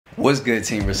What's good,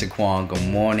 Team Rissa Quan? Good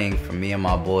morning from me and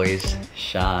my boys,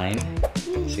 Shine.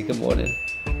 Say good morning.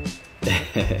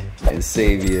 And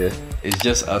Savior. It's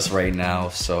just us right now.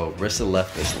 So Rissa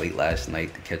left us late last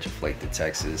night to catch a flight to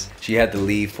Texas. She had to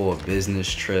leave for a business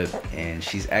trip, and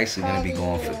she's actually gonna be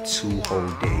gone for 2 whole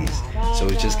days. So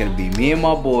it's just gonna be me and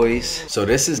my boys. So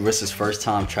this is Rissa's first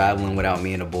time traveling without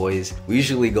me and the boys. We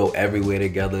usually go everywhere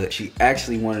together. She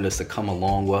actually wanted us to come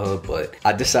along with her, but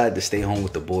I decided to stay home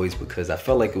with the boys because I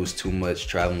felt like it was too much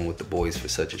traveling with the boys for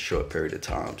such a short period of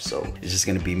time. So it's just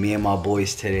gonna be me and my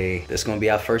boys today. That's gonna be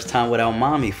our first time without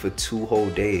mommy for 2 whole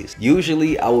days.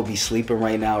 Usually I will be sleeping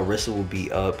right now. Rissa will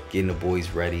be up getting the boys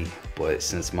ready. But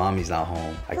since mommy's not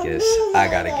home, I guess I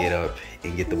gotta get up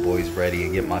and get the boys ready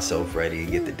and get myself ready and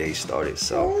get the day started.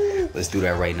 So let's do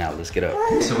that right now. Let's get up.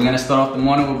 So we're gonna start off the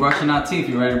morning with brushing our teeth.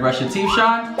 You ready to brush your teeth,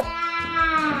 Sean?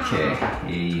 Okay,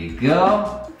 here you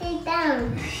go. Get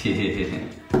down.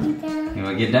 You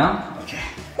wanna get down? Okay.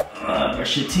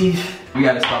 Brush your teeth. We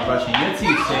gotta start brushing your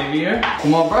teeth, Xavier.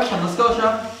 Come on, brush them. Let's go,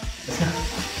 Sean. Let's go.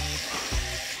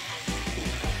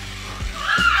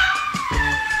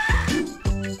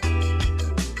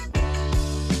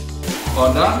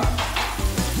 All done?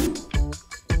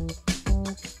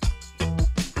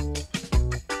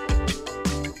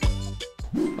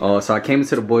 Oh, so I came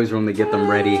into the boys' room to get them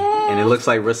ready, and it looks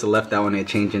like Rissa left out on their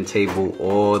changing table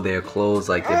all their clothes,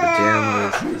 like their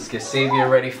pajamas. Let's get Xavier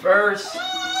ready first.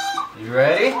 You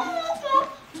ready?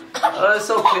 Oh, it's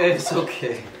okay, it's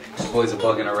okay. The boys are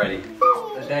bugging already.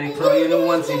 Let Daddy put on your new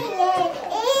onesie.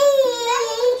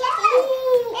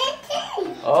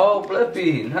 Oh,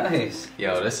 Blippi, nice.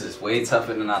 Yo, this is way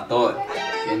tougher than I thought.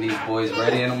 Getting these boys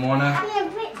ready in the morning. Oh,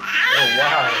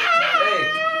 wow.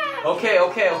 Hey,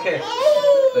 okay.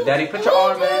 Let Daddy put your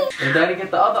arm in. Let Daddy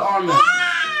get the other arm in.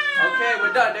 Okay,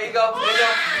 we're done. There you go. There you go.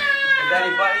 Let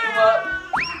Daddy button you up.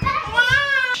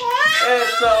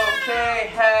 It's okay.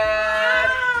 Head,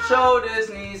 shoulders,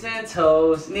 knees and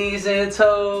toes. Knees and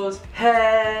toes.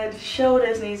 Head,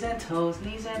 shoulders, knees and toes.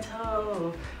 Knees and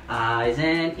toes. Eyes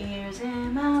and ears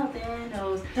and mouth and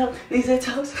nose. Toes, knees and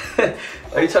toes.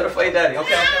 Are you trying to fight Daddy?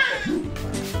 Okay.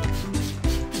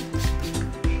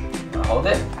 Now hold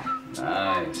it.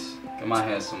 Nice. Get my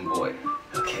handsome boy.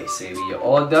 Okay, Sadie, you're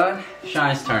all done.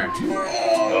 Shine's turn.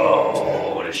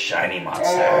 Oh, the shiny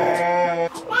monster.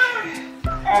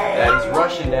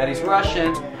 Daddy's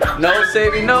rushing. No,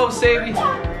 Sadie, no, Sadie.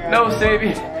 No,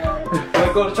 Sadie.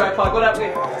 Go to the tripod, go that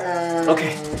way.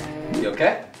 Okay. You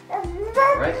okay?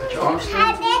 Alright, put your arms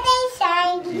straight.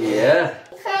 Yeah.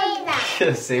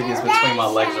 Sadie's between my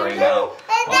legs right now.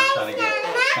 I'm trying to get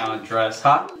Sean dressed.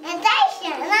 Huh?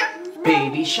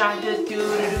 Baby shine,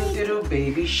 do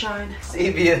baby shine.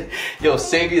 Xavier, yo,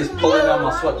 Xavier's pulling down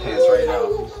my sweatpants right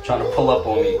now, trying to pull up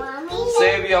on me.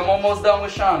 Xavier, I'm almost done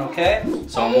with Sean, okay?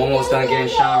 So I'm almost done getting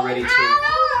Sean ready too.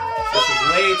 This is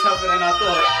way tougher than I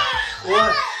thought.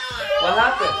 What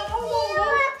happened?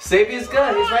 Xavier's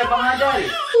good. He's right behind Daddy.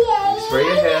 You spray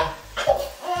your hair.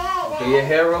 Do your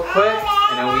hair real quick,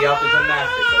 and then we out the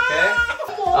gymnastics, okay?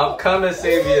 I'm coming,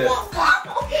 Xavier.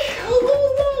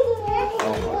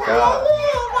 God.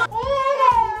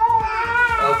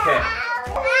 Okay.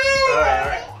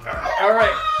 All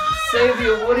right.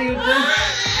 Xavier, what are you doing?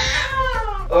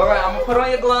 All right, I'm gonna put on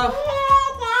your glove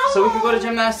so we can go to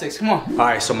gymnastics. Come on. All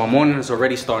right, so my morning is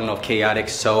already starting off chaotic.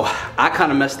 So I kind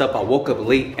of messed up. I woke up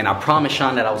late, and I promised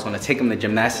Sean that I was gonna take him to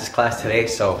gymnastics class today.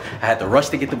 So I had to rush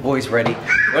to get the boys ready,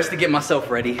 rush to get myself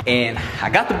ready, and I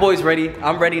got the boys ready.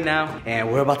 I'm ready now, and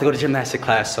we're about to go to gymnastics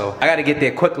class. So I gotta get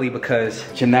there quickly because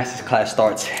gymnastics class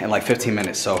starts in like 15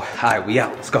 minutes. So all right, we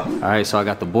out. Let's go. All right, so I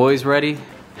got the boys ready.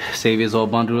 Xavier's all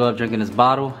bundled up, drinking his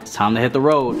bottle. It's time to hit the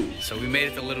road. So we made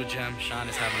it to Little Gym. Sean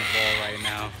is having a ball right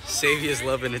now. Xavier's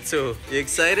loving it too. You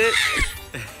excited?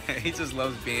 He just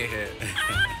loves being here.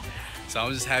 So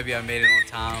I'm just happy I made it on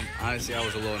time. Honestly, I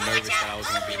was a little nervous that I was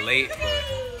gonna be late,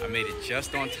 but I made it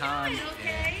just on time,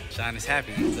 and Sean is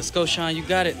happy. Let's go, Sean, you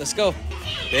got it. Let's go.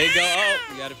 There you go. Oh,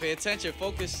 you gotta pay attention,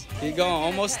 focus. Keep going,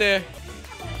 almost there.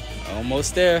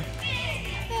 Almost there.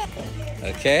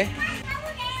 Okay.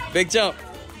 Big jump.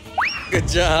 Good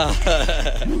job. Go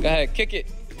ahead, kick it.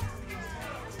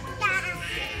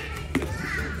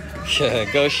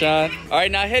 Go, Sean. All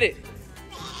right, now hit it.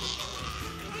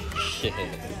 There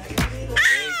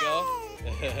you go.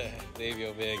 Davey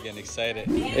over there getting excited.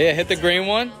 Yeah, hit the green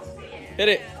one. Hit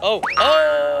it. Oh,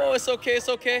 it's okay, it's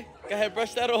okay. Go ahead,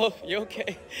 brush that off. You're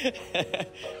okay.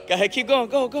 Go ahead, keep going.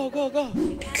 Go.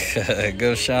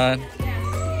 Go, Sean.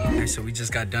 All right, so we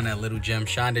just got done at Little Gym.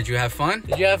 Sean, did you have fun?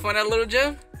 Did you have fun at Little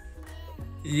Gym?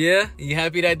 Yeah? You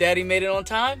happy that Daddy made it on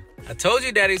time? I told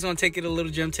you Daddy's gonna take you to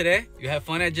Little Gym today. You have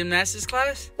fun at gymnastics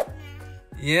class?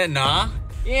 Yeah, nah.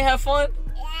 You ain't have fun?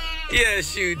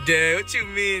 Yes, you did. What you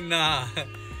mean, nah?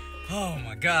 Oh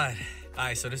my God. All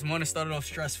right, so this morning started off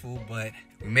stressful, but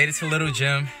we made it to Little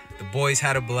Gym. The boys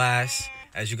had a blast.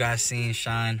 As you guys seen,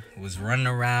 Sean was running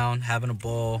around, having a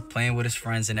ball, playing with his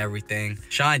friends and everything.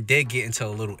 Sean did get into a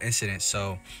little incident.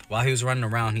 So while he was running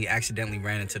around, he accidentally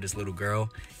ran into this little girl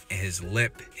and his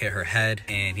lip hit her head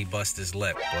and he busted his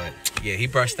lip. But yeah, he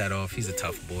brushed that off. He's a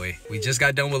tough boy. We just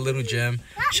got done with Little Gym.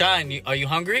 Sean, are you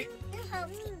hungry? All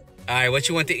right, what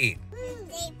you want to eat?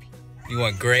 Grape. You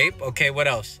want grape? Okay, what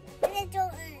else?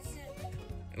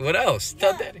 What else?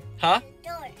 Tell Daddy. Huh?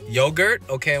 Yogurt.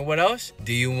 Okay, and what else?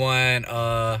 Do you want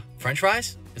French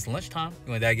fries? It's lunchtime.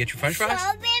 You want Daddy get you French fries?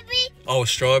 Strawberry. Oh,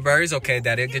 strawberries. Okay,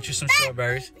 Daddy'll get you some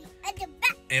strawberries.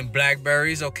 And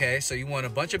blackberries. Okay, so you want a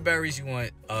bunch of berries. You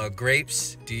want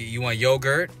grapes. You want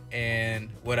yogurt? And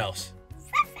what else?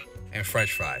 And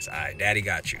French fries. All right, Daddy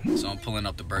got you. So I'm pulling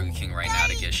up the Burger King right now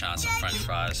to get Sean some French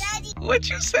fries. What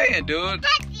you saying, dude?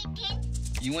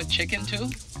 You want chicken too?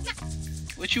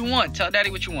 What you want? Tell Daddy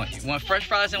what you want. You want French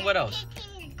fries and what else?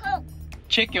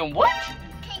 Chicken what?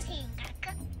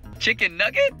 Chicken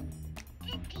nugget?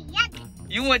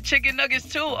 You want chicken nuggets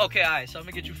too? Okay, all right. So I'm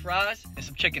gonna get you fries and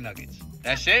some chicken nuggets.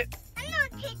 That's it?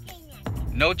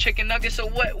 No chicken nuggets. So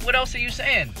what else are you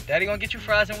saying? Daddy gonna get you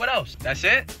fries and what else? That's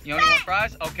it? You only want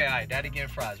fries? Okay, all right. Daddy getting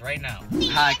fries right now.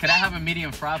 Hi, could I have a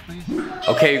medium fry, please?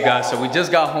 Okay, you guys. So we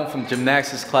just got home from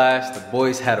gymnastics class. The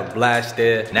boys had a blast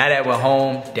there. Now that we're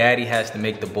home, Daddy has to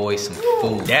make the boys some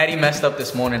food. Daddy messed up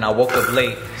this morning. I woke up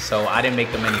late, so I didn't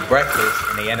make them any breakfast,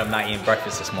 and they end up not eating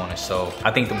breakfast this morning. So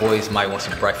I think the boys might want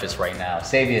some breakfast right now.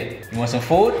 Xavier, you want some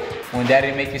food? Want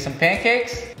Daddy to make you some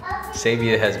pancakes?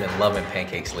 Xavier has been loving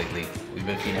pancakes lately. We've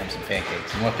been feeding him some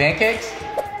pancakes. You want pancakes?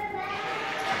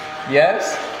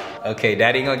 Yes? Okay,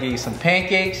 Daddy gonna give you some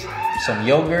pancakes, some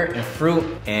yogurt and fruit,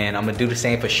 and I'm gonna do the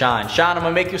same for Sean. Sean, I'm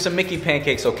gonna make you some Mickey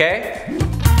pancakes, okay?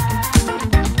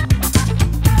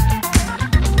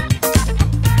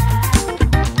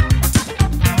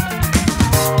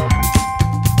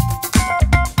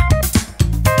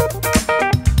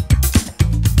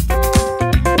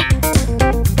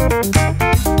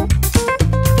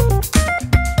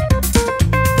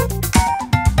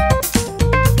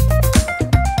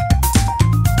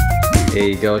 There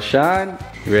you go, Sean.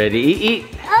 Ready to eat?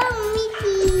 Oh,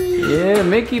 Mickey. Yeah,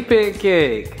 Mickey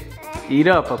pancake. Eat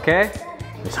up, okay?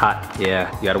 It's hot. Yeah,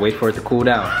 you gotta wait for it to cool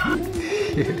down.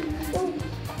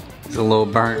 It's a little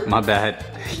burnt, my bad.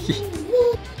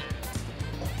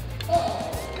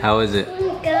 How is it?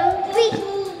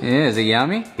 Yeah, is it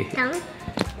yummy?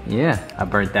 Yeah, I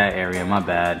burnt that area, my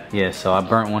bad. Yeah, so I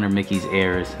burnt one of Mickey's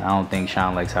ears. I don't think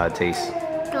Sean likes how it tastes.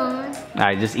 All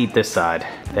right, just eat this side.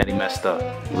 Daddy messed up.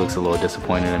 He looks a little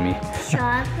disappointed in me.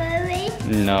 Strawberry?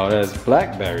 No, that's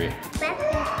blackberry.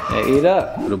 Yeah, eat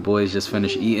up. The boys just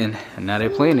finished eating, and now they're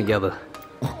playing together.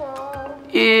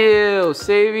 Ew,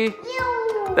 Savvy.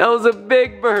 That was a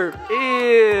big burp. Ew.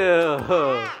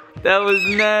 That was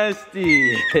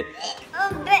nasty.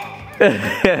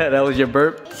 That was your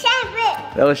burp?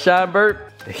 That was Sean burp?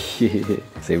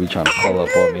 Say we trying to call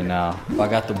up on me now. I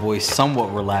got the boys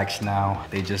somewhat relaxed now.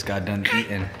 They just got done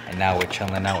eating and now we're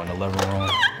chilling out in the living room.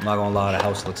 I'm not gonna lie, the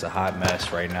house looks a hot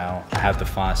mess right now. I have to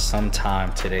find some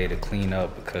time today to clean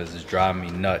up because it's driving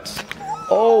me nuts.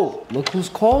 Oh, look who's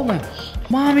calling.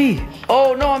 Mommy.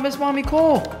 Oh no, I missed Mommy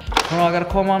call. Oh, I gotta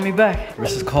call Mommy back.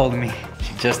 Rissa's calling me.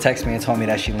 She just texted me and told me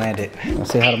that she landed. Wanna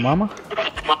say hi to Mama?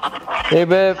 Hey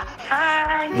babe.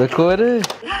 Hi. Look who it is.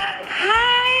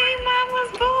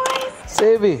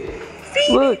 Savvy,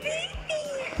 look,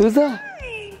 who's that?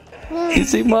 You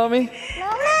see Mommy?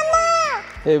 Mama.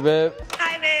 Hey babe.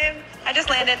 Hi babe, I just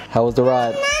landed. How was the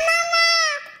ride? It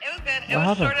was good, it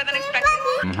was shorter than expected.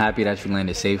 I'm happy that you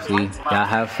landed safely. Y'all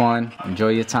have fun, enjoy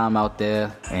your time out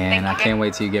there, and I can't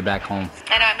wait till you get back home.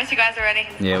 I know, I miss you guys already.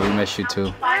 Yeah, we miss you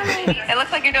too. It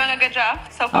looks like you're doing a good job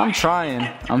so far. I'm trying,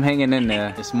 I'm hanging in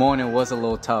there. This morning was a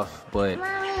little tough, but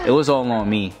it was all on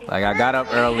me. Like I got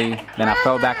up early, then I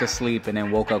fell back asleep and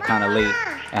then woke up kind of late.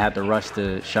 I had to rush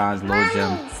to Sean's little gym.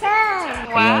 Wow.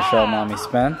 You want to show Mommy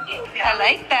spin? I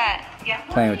like that. Yeah.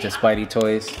 Playing with your Spidey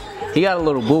toys. He got a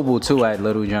little boo-boo too at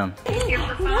Little Gym.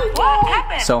 What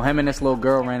happened? So him and this little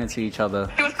girl ran into each other.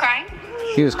 He was crying?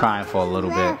 He was crying for a little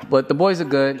bit. But the boys are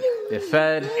good. They're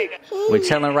fed. We're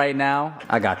chilling right now.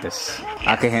 I got this.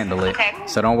 I can handle it. Okay.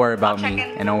 So don't worry about me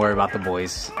and don't worry about the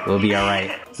boys. We'll be all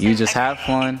right. You just have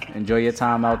fun. Enjoy your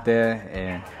time out there.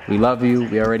 And we love you.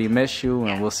 We already miss you.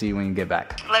 And we'll see you when you get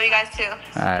back. Love you guys too.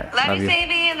 All right. Love you,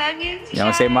 Savvy. Love you. You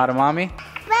want to say bye to Mommy?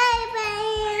 Bye,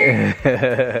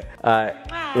 bye. All right.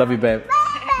 Love you, babe.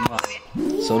 Bye.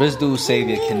 So this dude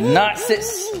Xavier cannot sit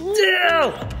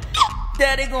still.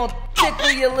 Daddy gonna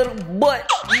tickle your little butt.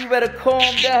 You better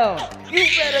calm down. You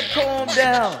better calm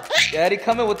down. Daddy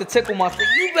coming with the tickle monster.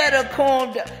 You better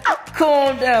calm down.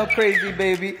 Calm down, crazy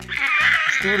baby.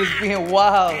 This dude is being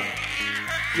wild.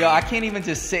 Yo, I can't even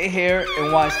just sit here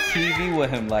and watch TV with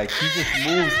him. Like, he just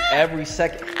moves every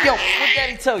second. Yo, what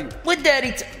daddy tell you? What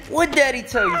daddy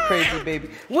tell you, crazy baby?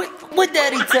 What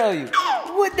daddy tell you?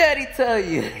 What daddy tell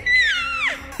you?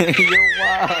 You're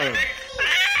wild.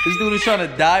 This dude is trying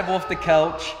to dive off the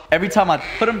couch. Every time I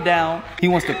put him down, he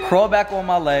wants to crawl back on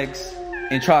my legs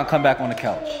and try and come back on the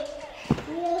couch.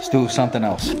 This dude's something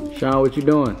else. Sean, what you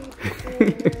doing?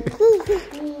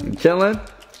 You chilling?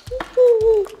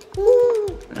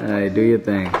 Alright, do your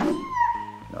thing.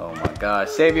 Oh my God.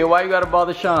 Xavier, why you gotta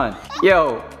bother Sean?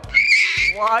 Yo,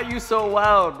 why are you so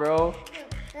wild, bro?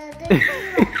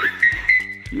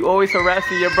 You always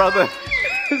harassing your brother.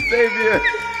 Xavier,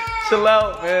 chill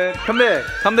out, man. Come here.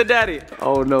 Come to daddy.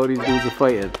 Oh no, these dudes are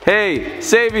fighting. Hey,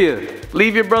 Xavier,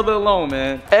 leave your brother alone,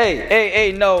 man.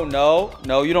 Hey,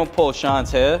 no, you don't pull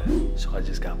Sean's hair. So I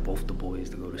just got both the boys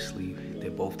to go to sleep. They're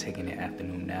both taking their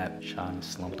afternoon nap. Sean is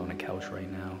slumped on the couch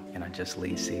right now. And I just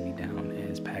laid Sadie down in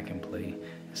his pack and play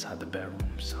inside the bedroom.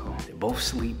 So they're both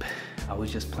asleep. I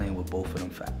was just playing with both of them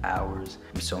for hours.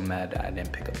 I'm so mad that I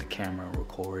didn't pick up the camera and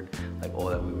record like all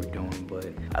that we were doing, but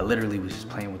I literally was just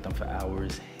playing with them for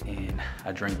hours and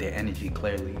I drank their energy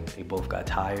clearly. They both got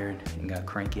tired and got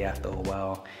cranky after a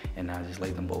while, and I just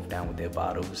laid them both down with their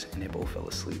bottles and they both fell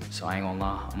asleep. So I ain't gonna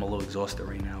lie, I'm a little exhausted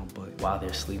right now, but while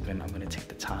they're sleeping, I'm gonna take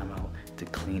the time out to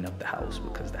clean up the house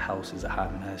because the house is a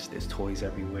hot mess. There's toys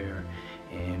everywhere.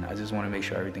 And I just want to make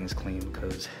sure everything's clean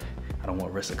because I don't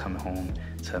want Rissa coming home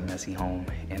to a messy home.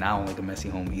 And I don't like a messy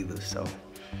home either. So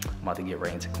I'm about to get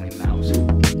right into cleaning the house.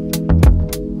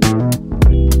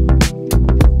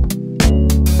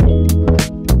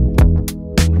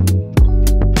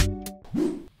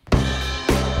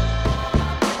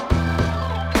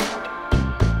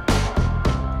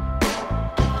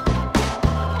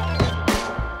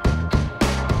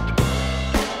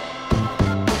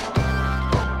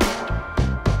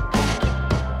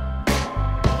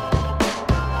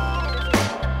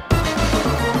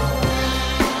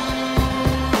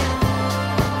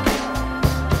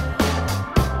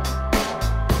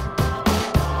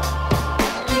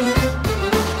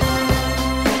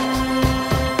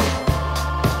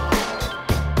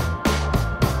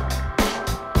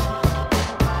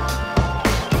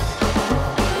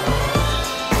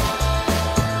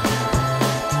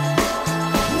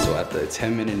 A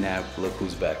 10-minute nap, look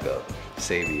who's back up.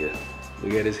 Xavier.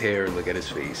 Look at his hair, look at his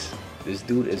face. This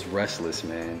dude is restless,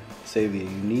 man. Xavier, you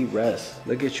need rest.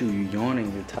 Look at you, you're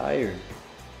yawning, you're tired.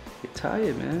 You're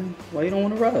tired, man. Why you don't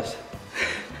want to rest?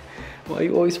 Why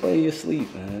you always fighting your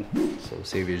sleep, man? So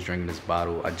Xavier's drinking this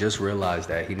bottle. I just realized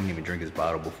that he didn't even drink his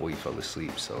bottle before he fell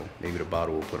asleep, so maybe the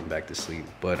bottle will put him back to sleep.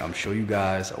 But I'm sure you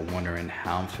guys are wondering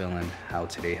how I'm feeling, how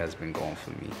today has been going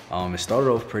for me. It started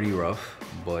off pretty rough,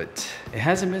 but it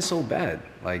hasn't been so bad.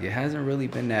 Like, it hasn't really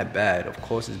been that bad. Of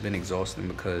course, it's been exhausting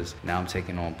because now I'm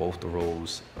taking on both the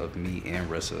roles of me and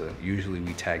Rissa. Usually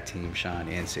we tag team Sean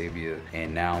and Xavier,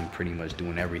 and now I'm pretty much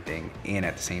doing everything and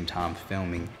at the same time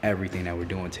filming everything that we're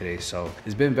doing today. So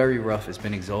it's been very rough, it's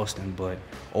been exhausting, but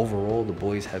overall the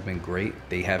boys have been great.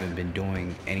 They haven't been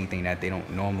doing anything that they don't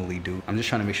normally do. I'm just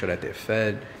trying to make sure that they're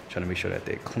fed, trying to make sure that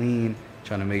they're clean,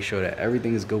 trying to make sure that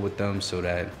everything is good with them so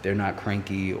that they're not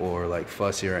cranky or like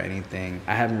fussy or anything.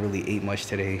 I haven't really ate much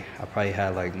today. I probably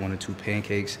had like 1 or 2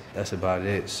 pancakes. That's about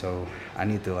it. So I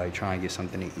need to like try and get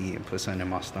something to eat and put something in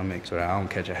my stomach so that I don't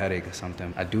catch a headache or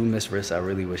something. I do miss Rissa. I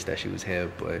really wish that she was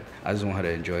here, but I just want her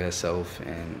to enjoy herself,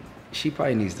 and she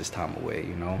probably needs this time away,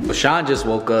 you know? But Sean just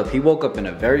woke up. He woke up in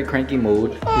a very cranky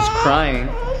mood. He's crying.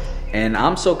 And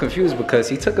I'm so confused because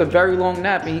he took a very long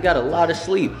nap and he got a lot of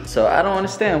sleep. So I don't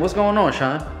understand. What's going on,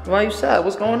 Sean? Why are you sad?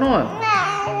 What's going on?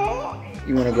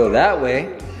 You wanna go that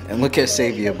way? And look at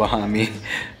Xavier behind me.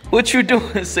 What you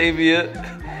doing, Xavier?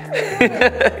 Yo,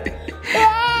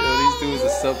 these dudes are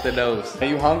something else. Are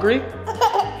you hungry?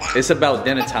 It's about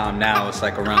dinner time now. It's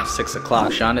like around 6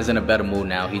 o'clock. Sean is in a better mood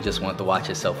now. He just wanted to watch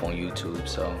himself on YouTube.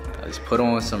 So I just put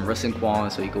on some Rissa and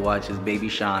Quan so he could watch his baby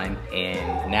shine.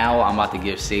 And now I'm about to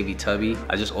give Sadie Tubby.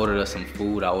 I just ordered us some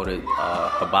food. I ordered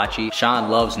hibachi. Sean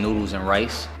loves noodles and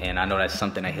rice, and I know that's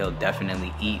something that he'll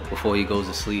definitely eat before he goes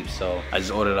to sleep. So I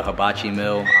just ordered a hibachi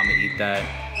meal. I'm gonna eat that.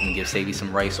 I'm gonna give Sadie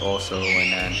some rice also,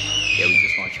 and then yeah, we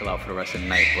just gonna chill out for the rest of the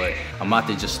night. But I'm about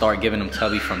to just start giving him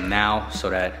Tubby from now so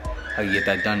that I can get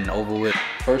that done and over with.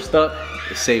 First up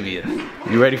is Xavier.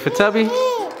 You ready for Tubby?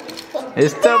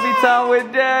 It's tummy time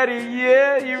with daddy.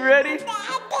 Yeah, you ready?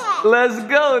 Let's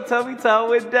go. Tummy time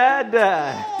with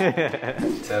dada.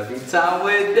 Tummy time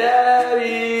with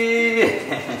daddy.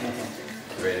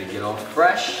 Ready to get all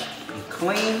fresh and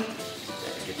clean?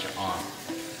 Better get your arm.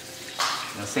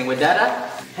 You wanna sing with dada?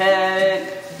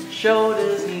 Head,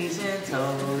 shoulders, knees and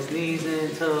toes,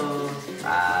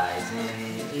 eyes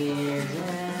and ears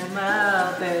and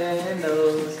mouth and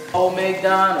nose. Old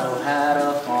MacDonald had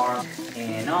a farm,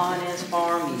 and on his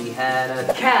farm he had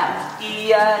a cow,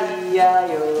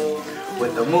 E-I-E-I-O,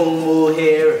 with a moo-moo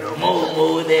here and a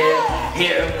moo-moo there,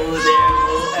 here a moo, there a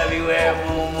moo, everywhere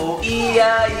moo-moo,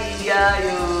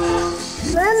 E-I-E-I-O.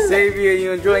 Xavier,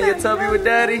 you enjoying your tubby with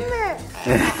daddy?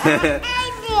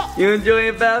 You enjoying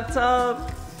your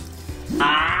bathtub?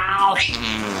 Ow!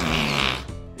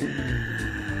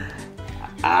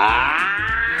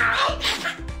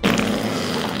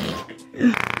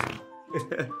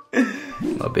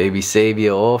 My baby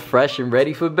Xavier all fresh and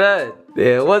ready for bed.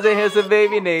 There was a handsome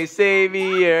baby named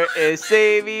Xavier, and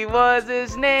Xavier was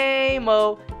his name.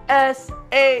 Oh,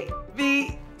 S-A-V-I-S-A-V-I-S-A-V-I,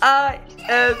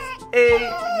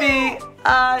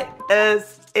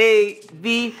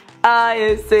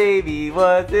 and Xavier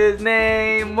was his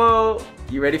name. Oh,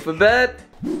 you ready for bed?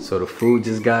 So the food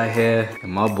just got here,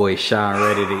 and my boy Sean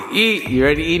ready to eat. You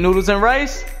ready to eat noodles and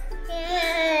rice?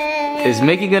 Is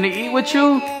Mickey gonna eat with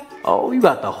you? Oh, you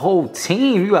got the whole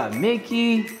team. You got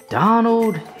Mickey,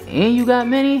 Donald, and you got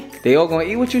Minnie. They all gonna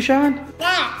eat with you, Sean?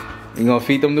 Yeah. You gonna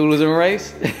feed them noodles and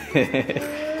rice?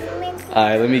 All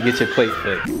right, let me get your plate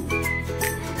fixed.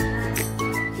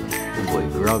 Oh boy,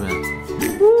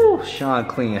 grubbing. Woo, Sean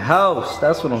clean house.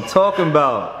 That's what I'm talking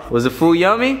about. Was the food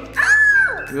yummy?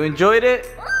 You enjoyed it?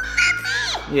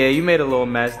 Yeah, you made a little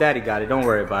mess. Daddy got it. Don't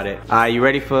worry about it. All right, you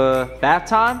ready for bath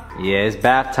time? Yeah, it's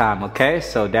bath time, okay?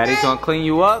 So daddy's gonna clean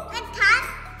you up.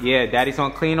 Yeah, daddy's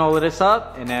gonna clean all of this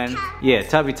up. And then, yeah,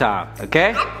 tubby time,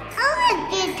 okay?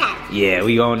 Yeah,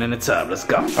 we going in the tub. Let's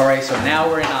go. All right, so now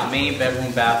we're in our main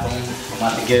bedroom bathroom. I'm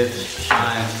about to give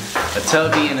Sean a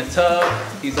tubby in the tub.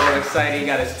 He's all excited. He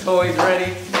got his toys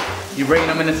ready. You bringing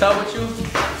them in the tub with you?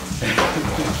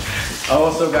 I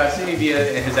also got Xavier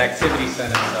in his activity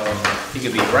center, so he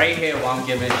could be right here while I'm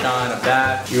giving Sean a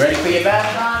bath. You ready for your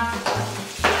bath time?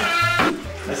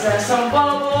 Let's have some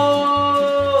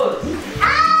bubbles! See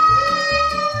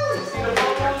the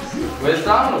bubbles? Where's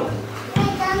Donald?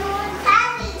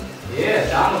 Yeah,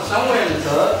 Donald's somewhere in the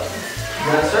tub. You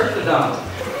gotta search for Donald.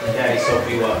 Daddy soap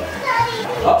you up.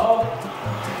 Uh-oh.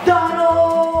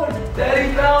 Donald!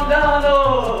 Daddy found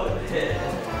Donald!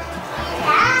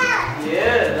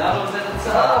 Yeah, Donald's in the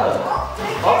tub.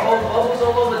 Uh-oh, bubbles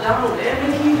all over Donald and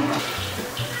Mickey.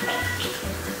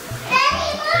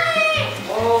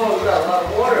 Oh, we got a lot of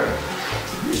water.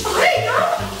 Hey, no!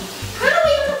 How do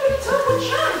we end up in the tub with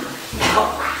Sean?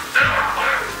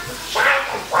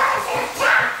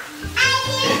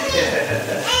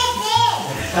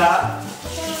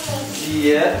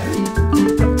 Yeah.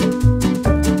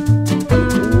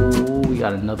 Oh, we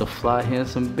got another fly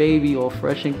handsome baby all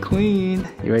fresh and clean.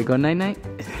 You ready to go night-night?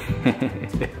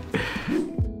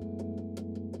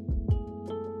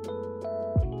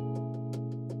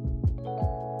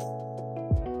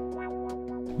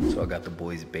 So I got the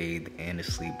boys bathed and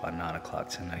asleep by 9 o'clock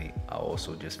tonight. I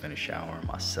also just finished showering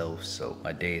myself, so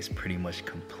my day is pretty much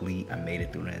complete. I made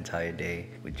it through the entire day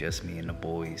with just me and the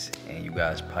boys, and you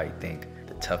guys probably think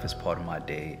the toughest part of my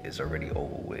day is already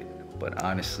over with. But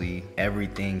honestly,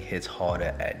 everything hits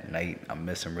harder at night. I'm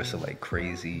missing Rissa like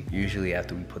crazy. Usually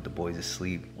after we put the boys to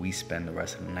sleep, we spend the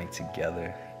rest of the night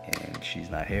together, and she's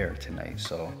not here tonight,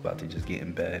 so I'm about to just get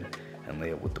in bed and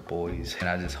lay up with the boys. And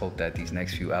I just hope that these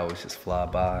next few hours just fly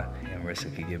by and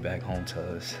Rissa could get back home to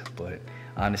us. But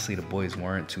honestly, the boys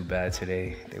weren't too bad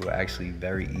today. They were actually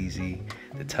very easy.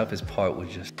 The toughest part was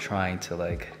just trying to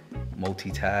like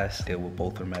multitask, deal with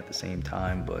both of them at the same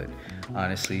time. But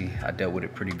honestly, I dealt with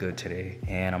it pretty good today.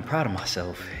 And I'm proud of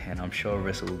myself, and I'm sure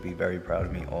Rissa will be very proud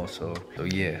of me also. So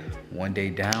yeah, one day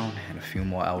down and a few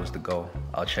more hours to go.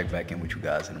 I'll check back in with you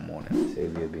guys in the morning.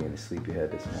 Xavier being a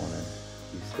sleepyhead this morning.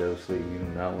 You still sleep, you do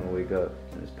not want to wake up.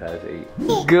 It's past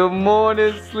 8. Good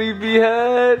morning,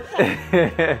 sleepyhead.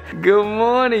 Good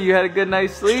morning, you had a good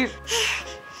night's sleep?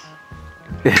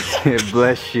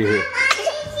 Bless you.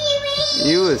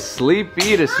 You was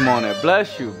sleepy this morning.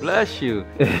 Bless you, bless you.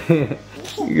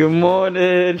 Good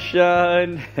morning,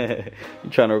 Sean. You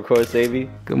trying to record, Xavier?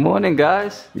 Good morning,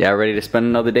 guys. Y'all ready to spend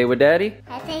another day with Daddy?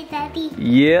 I say Daddy.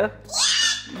 Yeah?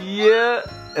 Yeah.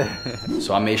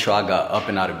 So I made sure I got up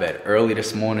and out of bed early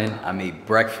this morning. I made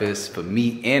breakfast for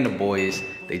me and the boys.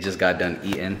 They just got done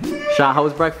eating. Sean, how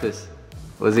was breakfast?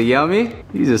 Was it yummy?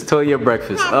 You just tore your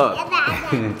breakfast up.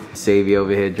 Savvy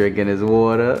over here drinking his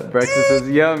water. Breakfast was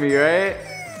yummy, right?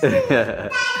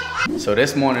 So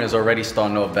this morning is already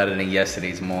starting off better than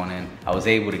yesterday's morning. I was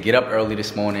able to get up early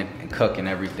this morning and cook and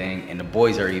everything, and the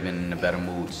boys are even in a better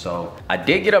mood. So I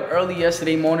did get up early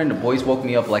yesterday morning. The boys woke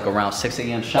me up like around 6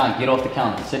 a.m. Sean, get off the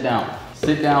counter, sit down.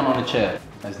 Sit down on the chair.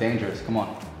 That's dangerous, come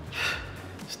on.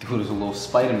 This dude is a little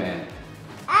Spider-Man.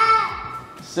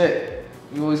 Sit.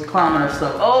 You always climbing and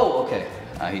stuff. Oh, okay.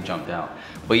 He jumped out.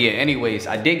 But yeah, anyways,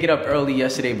 I did get up early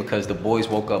yesterday because the boys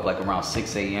woke up like around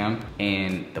 6 a.m.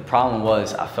 And the problem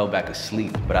was I fell back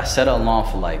asleep. But I set an alarm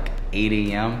for like 8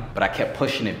 a.m. But I kept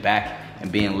pushing it back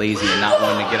and being lazy and not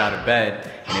wanting to get out of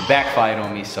bed. And it backfired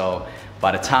on me. So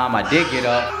by the time I did get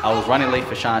up, I was running late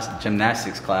for Sean's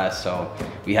gymnastics class. So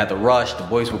we had to rush. The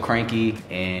boys were cranky.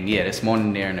 And yeah, this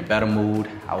morning they're in a better mood.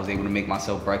 I was able to make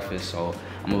myself breakfast. So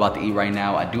I'm about to eat right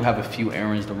now. I do have a few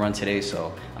errands to run today,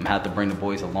 so I'm gonna have to bring the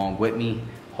boys along with me.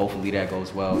 Hopefully that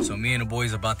goes well. So me and the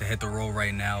boys are about to hit the road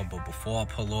right now, but before I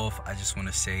pull off, I just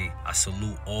wanna say I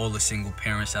salute all the single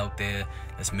parents out there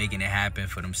that's making it happen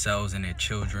for themselves and their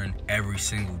children every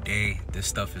single day. This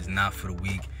stuff is not for the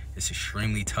weak. It's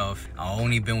extremely tough. I've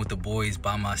only been with the boys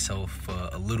by myself for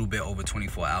a little bit over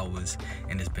 24 hours,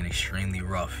 and it's been extremely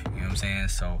rough, you know what I'm saying?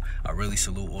 So I really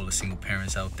salute all the single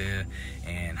parents out there,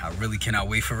 and I really cannot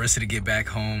wait for Rissa to get back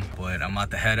home. But I'm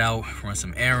about to head out, run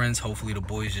some errands. Hopefully the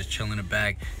boys just chill in the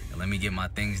back and let me get my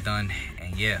things done.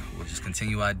 And yeah, we'll just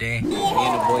continue our day. Me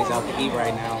and the boys out to eat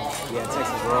right now. We at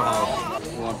Texas Roadhouse.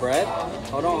 You want bread?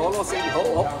 Hold on, Sadie.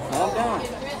 Calm down.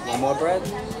 Want more bread?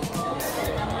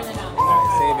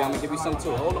 Alright, Savvy, I'm gonna give you some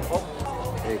too. Hold on. Oh.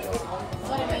 There you go.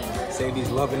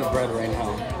 Savvy's loving the bread right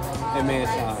now. Hey man,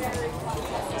 Sean.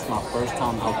 It's my first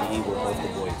time out to eat with both the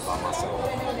boys by myself.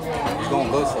 It's going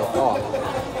good so far.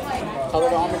 Color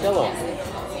the armadillo.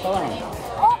 Color him.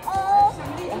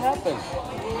 What happened?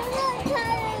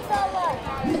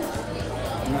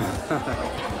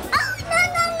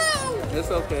 No. It's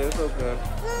okay, it's okay.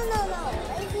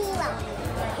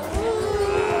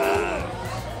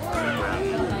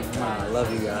 I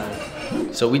love you guys.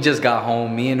 So we just got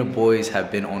home. Me and the boys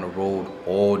have been on the road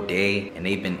all day and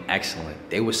they've been excellent.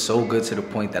 They were so good to the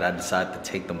point that I decided to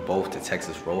take them both to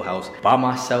Texas Roadhouse by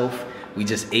myself. We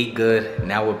just ate good.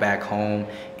 Now we're back home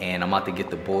and I'm about to get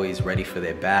the boys ready for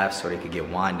their bath so they could get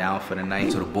wind down for the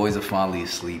night. So the boys are finally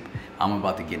asleep. I'm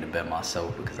about to get into bed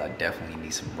myself because I definitely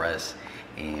need some rest.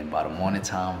 And by the morning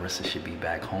time, Rissa should be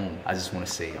back home. I just want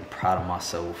to say I'm proud of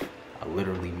myself. I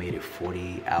literally made it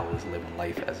 48 hours living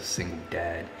life as a single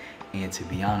dad. And to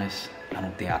be honest, I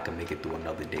don't think I can make it through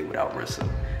another day without Rissa.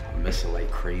 I miss her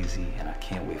like crazy and I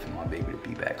can't wait for my baby to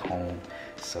be back home.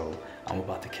 So I'm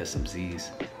about to kiss some Z's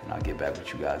and I'll get back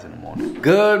with you guys in the morning.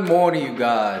 Good morning, you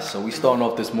guys. So we starting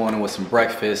off this morning with some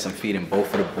breakfast. I'm feeding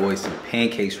both of the boys some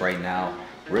pancakes right now.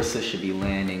 Rissa should be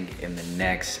landing in the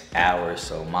next hour,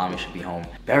 so mommy should be home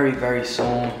very, very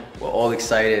soon. We're all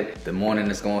excited. The morning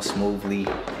is going smoothly,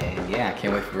 and yeah, I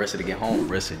can't wait for Rissa to get home.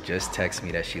 Rissa just texted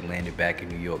me that she landed back in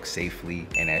New York safely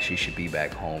and that she should be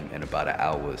back home in about an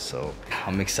hour, so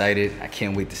I'm excited. I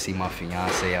can't wait to see my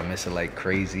fiance. I miss her like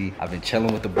crazy. I've been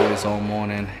chilling with the boys all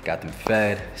morning, got them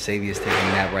fed. Savvy is taking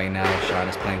a nap right now. Sean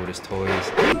is playing with his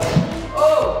toys.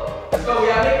 Oh, let's go, we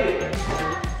gotta make it.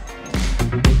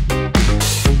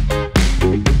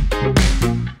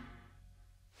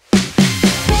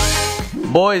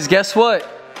 Boys, guess what?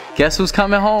 Guess who's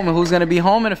coming home and who's gonna be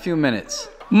home in a few minutes?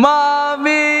 Mommy!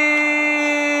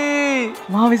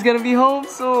 Mommy's gonna be home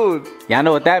soon. Y'all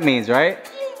know what that means, right?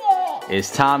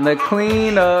 It's time to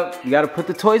clean up. You gotta put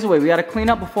the toys away. We gotta clean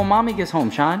up before mommy gets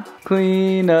home, Sean.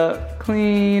 Clean up,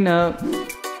 clean up.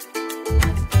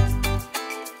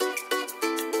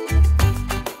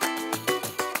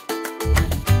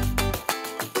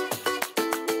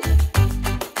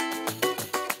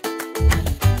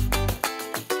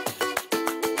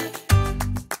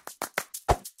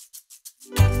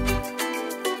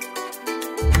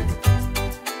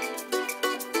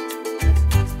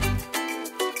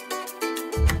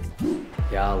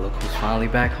 Y'all, look who's finally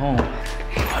back home.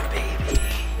 My baby.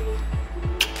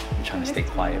 I'm trying to stay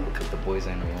quiet because the boys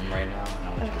are in the room right now and I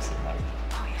want you to sit loud.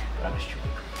 Oh yeah. But I missed you.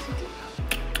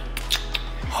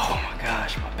 Oh my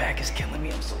gosh, my back is killing me.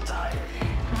 I'm so tired.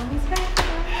 Mommy's back.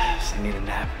 Yes, I need a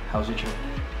nap. How was your trip?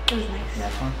 It was nice. You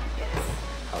had fun? Yes.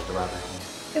 How was the ride back home?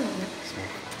 It was nice.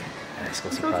 Let's go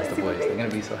surprise the boys. They're gonna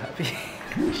be so happy.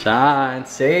 Sean,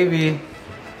 Savvy.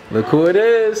 Look who it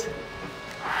is.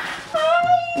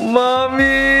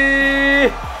 Mommy!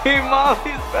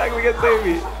 Mommy's back. Look at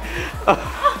Savvy. Oh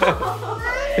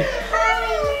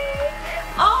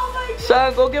my God.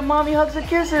 Sean, go get mommy hugs and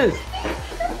kisses.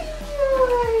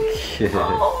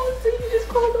 Oh, so you just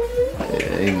called over?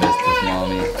 Yeah, he missed his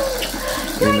mommy.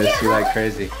 We miss you like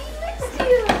crazy.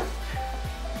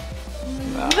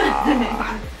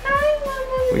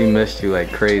 We missed you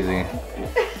like crazy.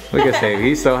 Look at Sadie,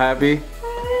 he's so happy.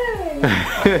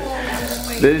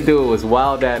 This dude was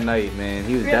wild that night, man.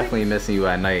 He was definitely missing you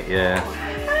at night, yeah.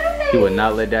 He would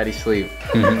not let daddy sleep.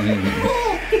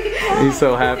 He's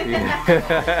so happy.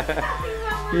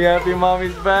 You happy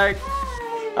mommy's back?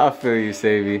 I feel you,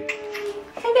 Sadie. Can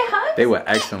I get hugs? They were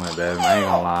excellent, babe. I ain't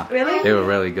gonna lie. Really? They were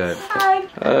really good. Hi.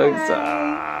 Hugs.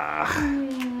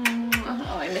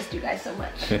 Oh, I missed you guys so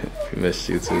much. We missed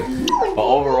you too. But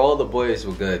overall, the boys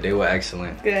were good. They were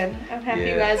excellent. Good. I'm happy Yeah.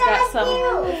 you guys got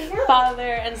some father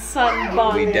and son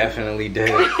bonding. We definitely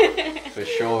did. For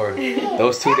sure.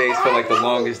 Those 2 days felt like the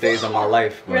longest days of my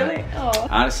life. But Really? Oh.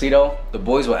 honestly though, the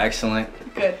boys were excellent.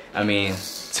 Good. I mean,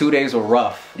 2 days were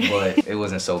rough, but it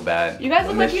wasn't so bad. You guys We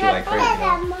look like missed you had crazy.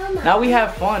 fun. Now we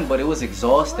had fun, but it was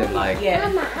exhausting. Like, Yeah.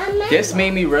 this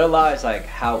made me realize like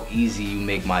how easy you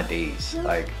make my days.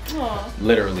 Like, Aw.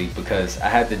 literally, because I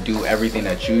had to do everything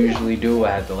that you usually do.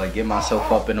 I had to like get myself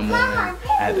up in the morning.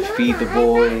 I had to feed the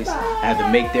boys. I had to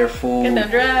make their food. Get them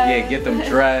dressed. Yeah, get them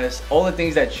dressed. All the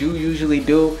things that you usually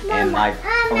do. And like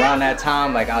around that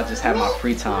time, like I'll just have my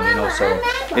free time, you know. So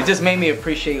it just made me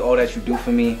appreciate all that you do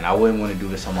for me. And I wouldn't want to do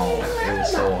this on my own. It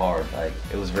was so hard. Like,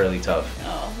 it was really tough.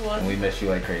 Oh, And we well, missed you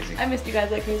like crazy. I missed you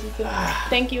guys like crazy too.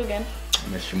 Thank you again.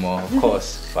 Miss you more, of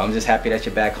course. But I'm just happy that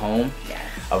you're back home. Yes.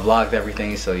 I vlogged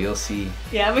everything, so you'll see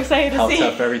Yeah, I'm excited to how see.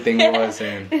 tough everything was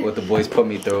and what the boys put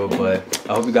me through. But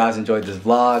I hope you guys enjoyed this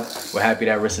vlog. We're happy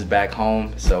that Riss is back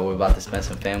home, so we're about to spend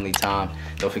some family time.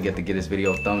 Don't forget to give this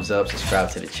video a thumbs up, subscribe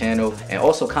to the channel, and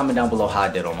also comment down below how I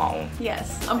did on my own.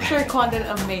 Yes, I'm sure Quan did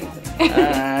amazing.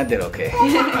 I did okay. All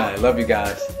right, love you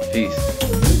guys.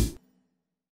 Peace.